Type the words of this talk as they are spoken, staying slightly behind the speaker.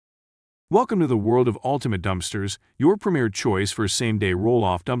Welcome to the world of Ultimate Dumpsters, your premier choice for same-day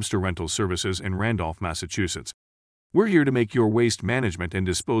roll-off dumpster rental services in Randolph, Massachusetts. We're here to make your waste management and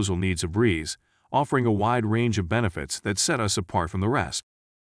disposal needs a breeze, offering a wide range of benefits that set us apart from the rest.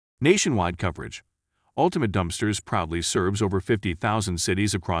 Nationwide coverage. Ultimate Dumpsters proudly serves over 50,000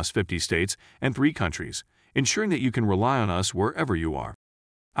 cities across 50 states and 3 countries, ensuring that you can rely on us wherever you are.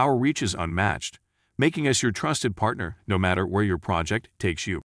 Our reach is unmatched, making us your trusted partner no matter where your project takes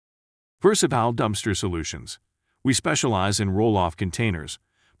you. Versatile dumpster solutions. We specialize in roll-off containers,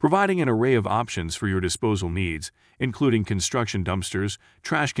 providing an array of options for your disposal needs, including construction dumpsters,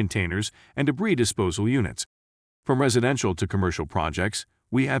 trash containers, and debris disposal units. From residential to commercial projects,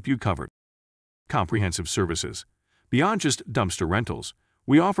 we have you covered. Comprehensive services. Beyond just dumpster rentals,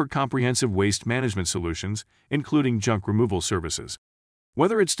 we offer comprehensive waste management solutions, including junk removal services.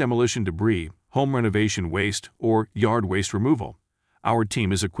 Whether it's demolition debris, home renovation waste, or yard waste removal, our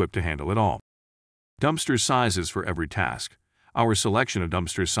team is equipped to handle it all. Dumpster sizes for every task. Our selection of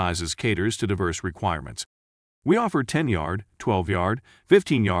dumpster sizes caters to diverse requirements. We offer 10-yard, 12-yard,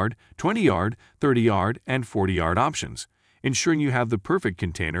 15-yard, 20-yard, 30-yard, and 40-yard options, ensuring you have the perfect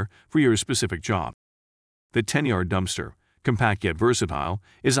container for your specific job. The 10-yard dumpster, compact yet versatile,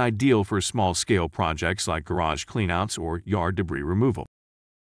 is ideal for small-scale projects like garage cleanouts or yard debris removal.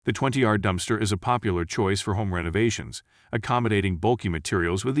 The 20-yard dumpster is a popular choice for home renovations, accommodating bulky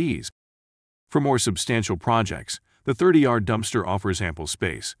materials with ease. For more substantial projects, the 30-yard dumpster offers ample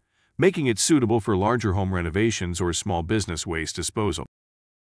space, making it suitable for larger home renovations or small business waste disposal.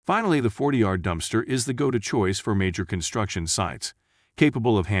 Finally, the 40-yard dumpster is the go-to choice for major construction sites,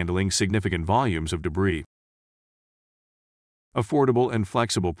 capable of handling significant volumes of debris. Affordable and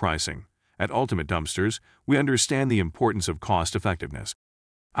flexible pricing. At Ultimate Dumpsters, we understand the importance of cost-effectiveness.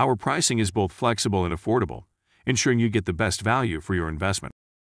 Our pricing is both flexible and affordable, ensuring you get the best value for your investment.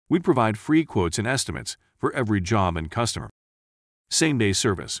 We provide free quotes and estimates for every job and customer. Same-day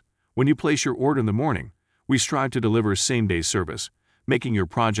service. When you place your order in the morning, we strive to deliver same-day service, making your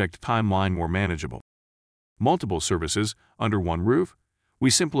project timeline more manageable. Multiple services under one roof. We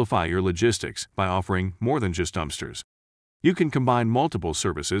simplify your logistics by offering more than just dumpsters. You can combine multiple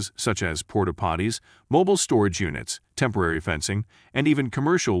services such as porta potties, mobile storage units, temporary fencing, and even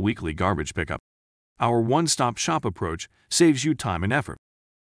commercial weekly garbage pickup. Our one-stop shop approach saves you time and effort.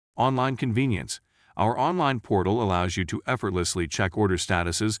 Online convenience. Our online portal allows you to effortlessly check order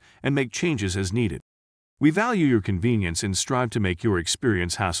statuses and make changes as needed. We value your convenience and strive to make your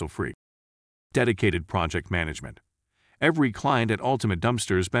experience hassle-free. Dedicated project management. Every client at Ultimate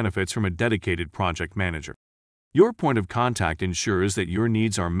Dumpsters benefits from a dedicated project manager. Your point of contact ensures that your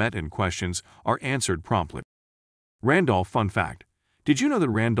needs are met and questions are answered promptly. Randolph fun fact. Did you know that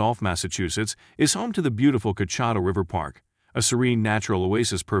Randolph, Massachusetts is home to the beautiful Cochato River Park, a serene natural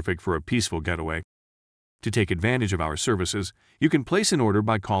oasis perfect for a peaceful getaway? To take advantage of our services, you can place an order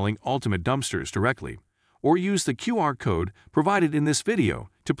by calling Ultimate Dumpsters directly, or use the QR code provided in this video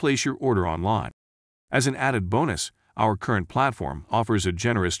to place your order online. As an added bonus, our current platform offers a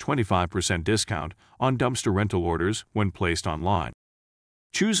generous 25% discount on dumpster rental orders when placed online.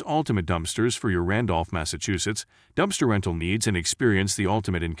 Choose Ultimate Dumpsters for your Randolph, Massachusetts dumpster rental needs and experience the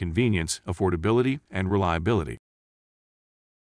ultimate in convenience, affordability, and reliability.